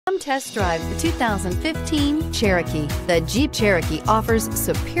Come test drive the 2015 Cherokee. The Jeep Cherokee offers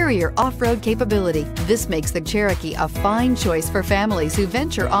superior off-road capability. This makes the Cherokee a fine choice for families who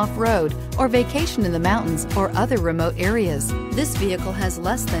venture off-road or vacation in the mountains or other remote areas. This vehicle has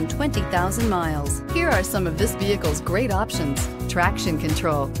less than 20,000 miles. Here are some of this vehicle's great options: traction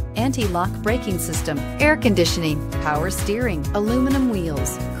control, anti-lock braking system, air conditioning, power steering, aluminum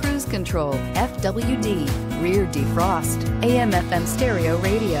wheels, cruise control, FWD, rear defrost, AM/FM stereo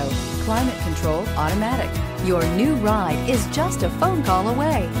radio, climate control automatic. Your new ride is just a phone call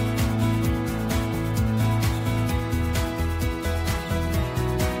away.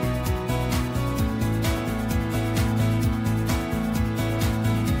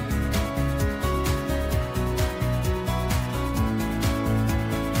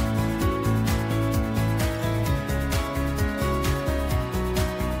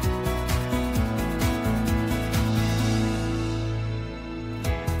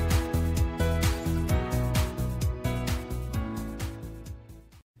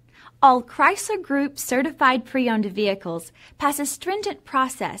 All Chrysler Group certified pre-owned vehicles pass a stringent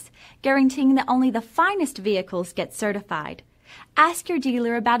process guaranteeing that only the finest vehicles get certified. Ask your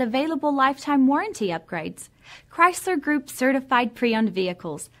dealer about available lifetime warranty upgrades. Chrysler Group certified pre-owned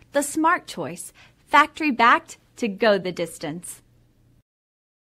vehicles, the smart choice, factory backed to go the distance.